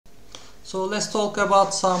So let's talk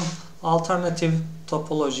about some alternative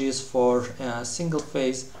topologies for single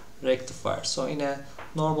phase rectifier. So in a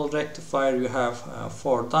normal rectifier you have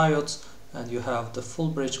 4 diodes and you have the full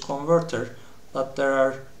bridge converter, but there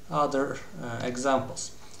are other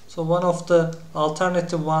examples. So one of the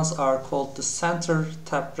alternative ones are called the center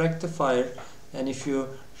tap rectifier, and if you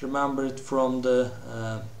remember it from the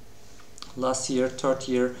last year, third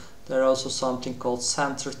year, there are also something called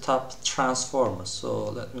center tap transformer.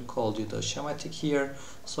 So let me call you the schematic here.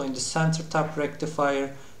 So in the center tap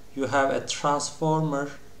rectifier you have a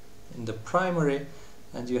transformer in the primary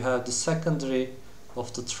and you have the secondary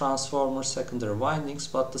of the transformer secondary windings,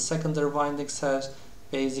 but the secondary windings have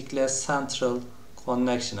basically a central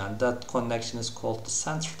connection, and that connection is called the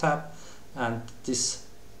center tap, and this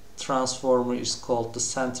transformer is called the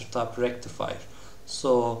center tap rectifier.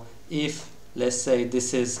 So if let's say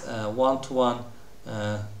this is a one-to-one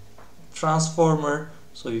transformer,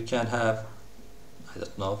 so you can have, I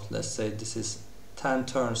don't know, let's say this is 10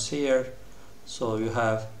 turns here, so you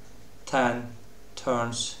have 10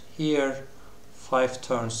 turns here, 5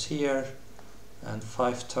 turns here, and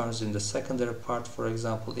 5 turns in the secondary part. For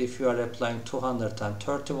example, if you are applying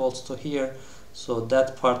 230 volts to here, so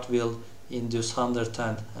that part will induce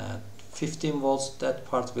 115 volts, that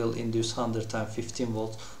part will induce 115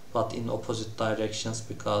 volts, but in opposite directions,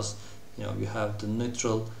 because you have the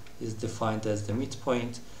neutral is defined as the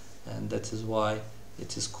midpoint, and that is why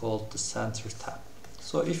it is called the center tap.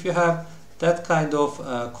 So if you have that kind of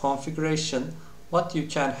configuration, what you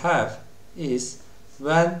can have is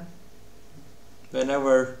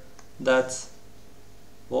whenever that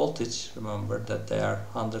voltage, remember that they are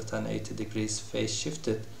 180 degrees phase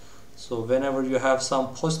shifted, so whenever you have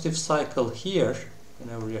some positive cycle here,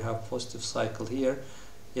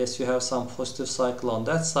 yes, you have some positive cycle on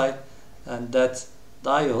that side, and that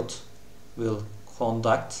diode will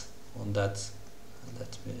conduct on that,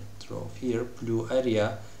 let me draw here, blue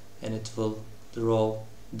area, and it will draw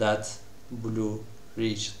that blue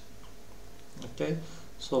region. Okay,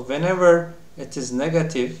 so whenever it is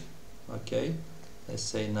negative, okay, let's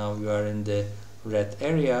say now you are in the red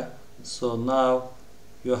area, so now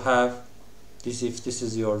you have this, if this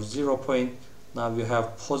is your 0 point, now you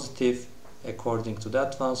have positive according to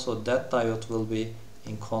that one, so that diode will be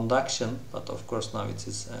in conduction, but of course now it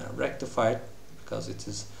is rectified because it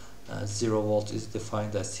is 0 volt is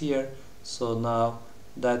defined as here, so now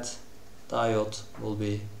that diode will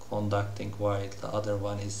be conducting while the other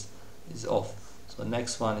one is off. So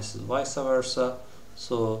next one is vice versa,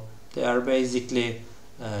 so they are basically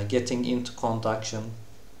getting into conduction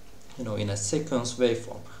in a sequence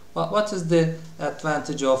waveform. But what is the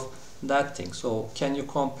advantage of that thing? So can you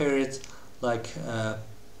compare it like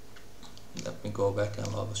let me go back and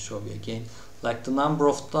I will show you again, like the number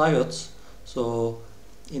of diodes. So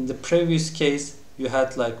in the previous case you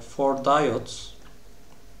had like 4 diodes,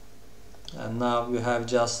 and now you have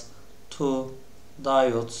just 2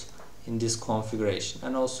 diodes in this configuration.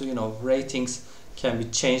 And also ratings can be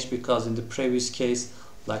changed, because in the previous case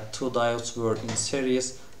like 2 diodes were in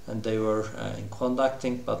series and they were in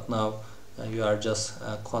conducting, but now you are just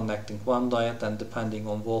connecting 1 diode, and depending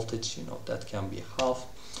on voltage that can be half.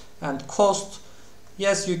 And cost,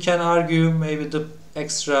 yes, you can argue maybe the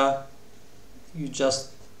extra, you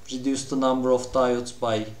just reduce the number of diodes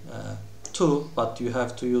by 2, but you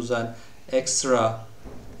have to use an extra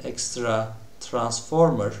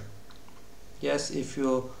transformer. Yes, if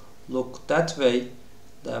you look that way,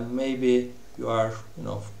 then maybe you are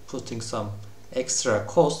putting some extra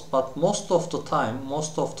cost, but most of the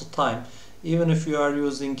time, even if you are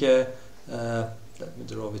using a let me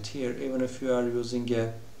draw it here, even if you are using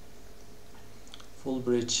a full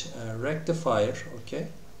bridge rectifier, okay,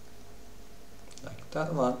 like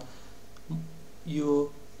that one,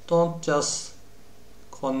 you don't just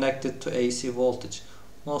connect it to AC voltage.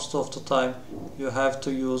 Most of the time you have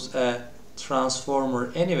to use a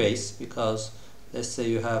transformer anyways, because let's say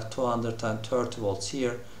you have 230 volts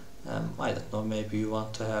here, I don't know, maybe you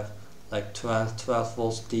want to have like 12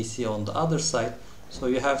 volts DC on the other side, so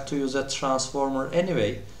you have to use a transformer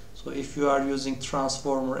anyway. So if you are using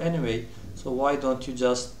transformer anyway, so why don't you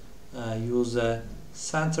just use a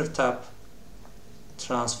center tap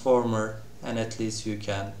transformer, and at least you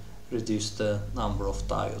can reduce the number of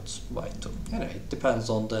diodes by 2. Anyway, it depends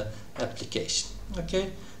on the application.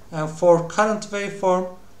 Okay, and for current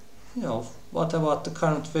waveform, what about the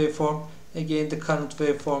current waveform? Again, the current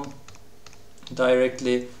waveform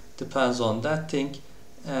directly depends on that thing,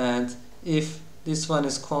 and if this one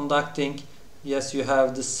is conducting, yes, you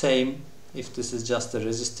have the same. If this is just a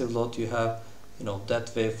resistive load, you have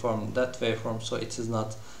that waveform, so it is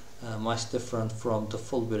not much different from the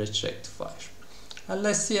full bridge rectifier. And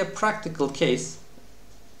let's see a practical case.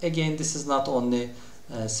 Again, this is not only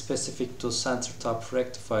specific to center top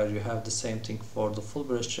rectifier, you have the same thing for the full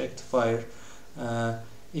bridge rectifier.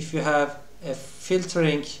 If you have a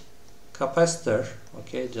filtering capacitor,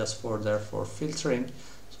 okay, just for filtering,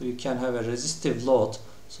 so you can have a resistive load.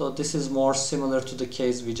 So this is more similar to the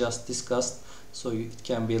case we just discussed. So it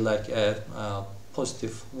can be like a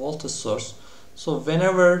positive voltage source. So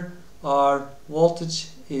whenever our voltage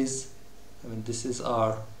is, this is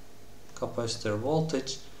our capacitor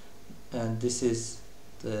voltage, and this is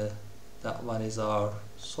that one is our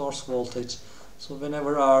source voltage. So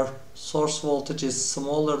whenever our source voltage is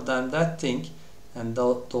smaller than that thing, and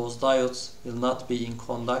those diodes will not be in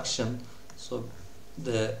conduction, so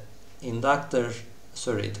the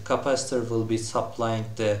capacitor will be supplying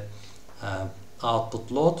the output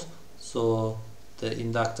load, so the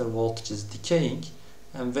inductor voltage is decaying.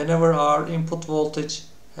 And whenever our input voltage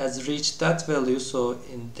has reached that value, so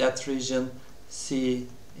in that region C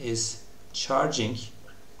is charging,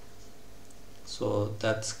 so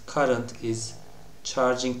that current is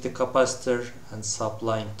charging the capacitor and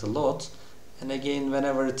supplying the load. And again,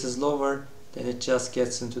 whenever it is lower, then it just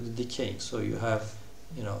gets into the decaying. So you have,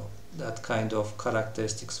 that kind of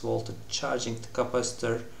characteristics, voltage charging the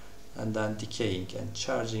capacitor and then decaying, and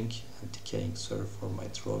charging and decaying. Sorry for my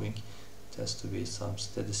drawing, it has to be some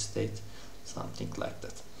steady state, something like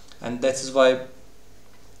that. And that is why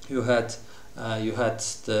you had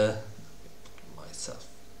the myself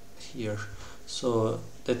here. So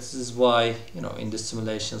that is why, in the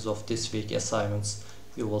simulations of this week assignments,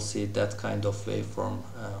 you will see that kind of waveform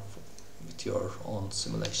with your own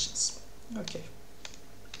simulations. Okay.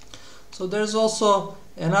 So there's also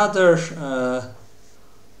another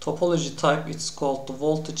topology type. It's called the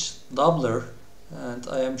voltage doubler, and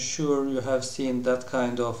I am sure you have seen that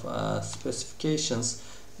kind of specifications.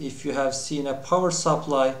 If you have seen a power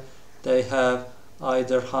supply, they have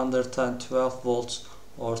either 112 volts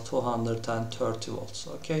or 230 volts.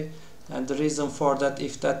 Okay, and the reason for that,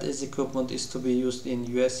 if that equipment is to be used in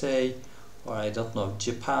USA, or I don't know,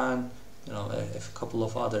 Japan, a couple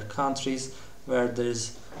of other countries where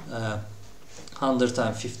there's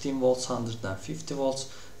 115 volts, 150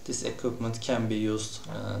 volts, this equipment can be used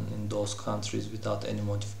in those countries without any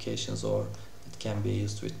modifications, or it can be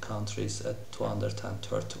used with countries at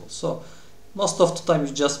 230 volts. So most of the time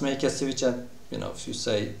you just make a switch, and if you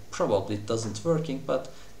say probably it doesn't working, but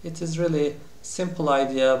it is really simple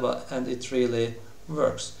idea, and it really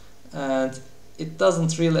works. And it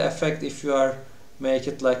doesn't really affect if you are make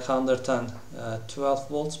it like 112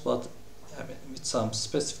 volts, but with some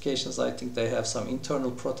specifications, I think they have some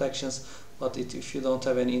internal protections. But if you don't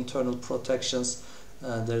have any internal protections,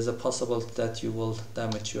 there's a possibility that you will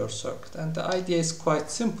damage your circuit. And the idea is quite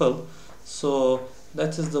simple. So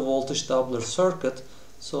that is the voltage doubler circuit.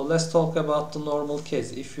 So let's talk about the normal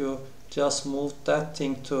case. If you just move that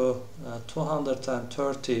thing to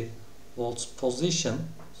 230 volts position,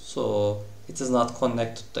 so it is not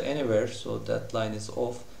connected to anywhere, so that line is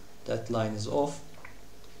off, that line is off.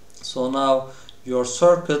 So now your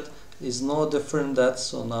circuit is no different than that.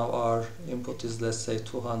 So now our input is, let's say,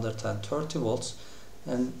 230 volts,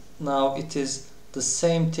 and now it is the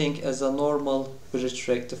same thing as a normal bridge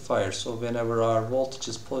rectifier. So whenever our voltage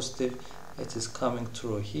is positive, it is coming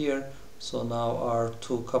through here. So now our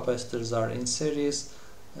two capacitors are in series,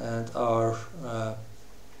 and our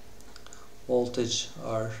voltage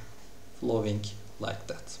are flowing like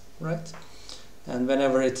that, right? And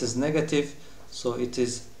whenever it is negative, so it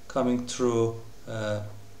is coming through,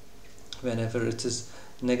 whenever it is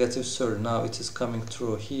negative, sorry, now it is coming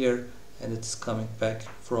through here, and it is coming back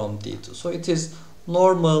from D2. So it is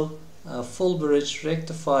normal full bridge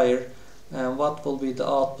rectifier. And what will be the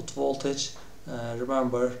output voltage?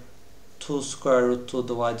 Remember, 2 square root 2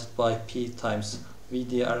 divided by P times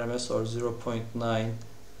VD RMS, or 0.9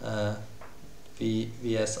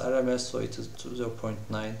 VS RMS, so it is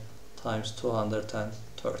 0.9 times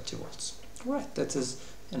 230 volts. Right, that is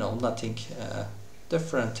nothing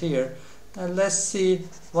different here. And let's see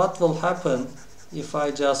what will happen if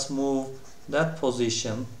I just move that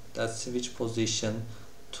position, that switch position,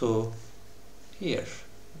 to here,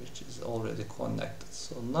 which is already connected.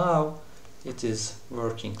 So now it is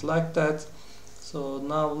working like that. So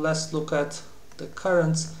now let's look at the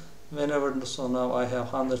currents whenever. So now I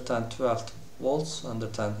have 112 volts,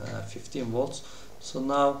 115 volts. So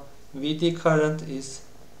now VD current is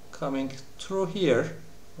coming through here.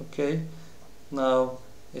 Okay, now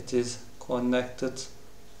it is connected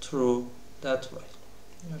through that way.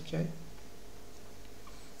 Okay,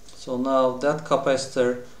 so now that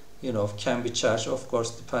capacitor can be charged, of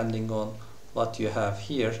course, depending on what you have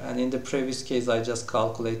here. And in the previous case I just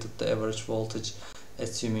calculated the average voltage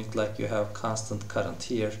assuming like you have constant current.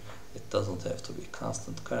 Here it doesn't have to be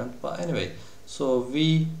constant current, but anyway, so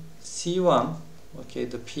VC1, okay,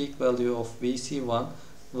 the peak value of VC1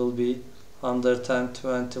 will be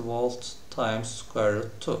 120 volts times square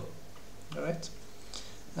root 2. Alright,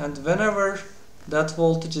 and whenever that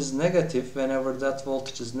voltage is negative,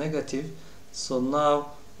 so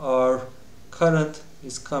now our current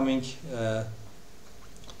is coming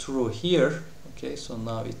through here. Okay, so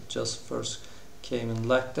now it just first came in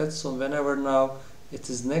like that. So whenever now it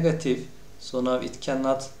is negative, so now it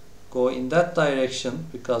cannot go in that direction,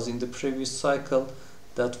 because in the previous cycle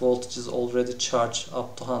that voltage is already charged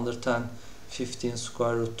up to 115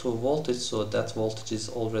 square root 2 voltage, so that voltage is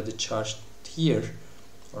already charged here,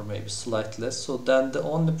 or maybe slightly less. So then the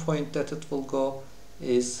only point that it will go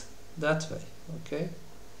is that way. Okay,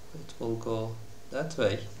 it will go that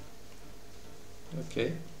way.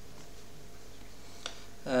 Okay,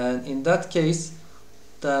 and in that case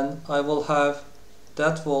then I will have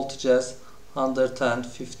that voltage as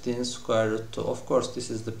 115 square root 2. Of course this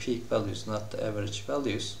is the peak values, not the average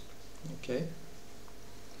values. Okay,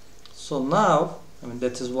 so now,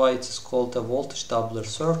 that is why it is called a voltage doubler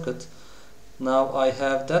circuit. Now I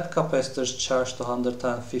have that capacitor is charged to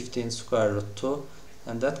 115 square root 2,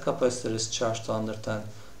 and that capacitor is charged to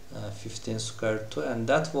 115 square root 2, and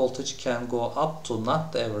that voltage can go up to,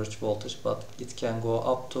 not the average voltage, but it can go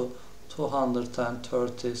up to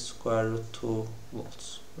 230 square root 2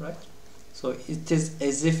 volts, right? So it is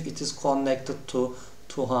as if it is connected to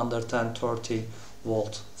 230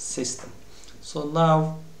 volt system. So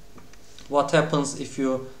now what happens if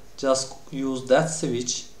you just use that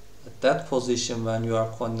switch at that position when you are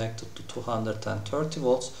connected to 230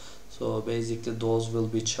 volts? So basically those will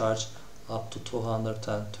be charged up to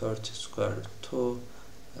 230 square root 2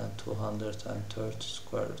 and 230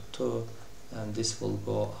 square root 2, and this will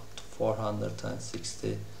go up to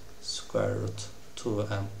 460 square root 2.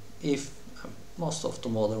 And if most of the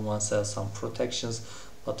modern ones have some protections,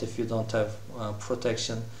 but if you don't have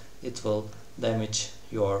protection, it will damage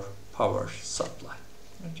your power supply.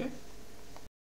 Okay.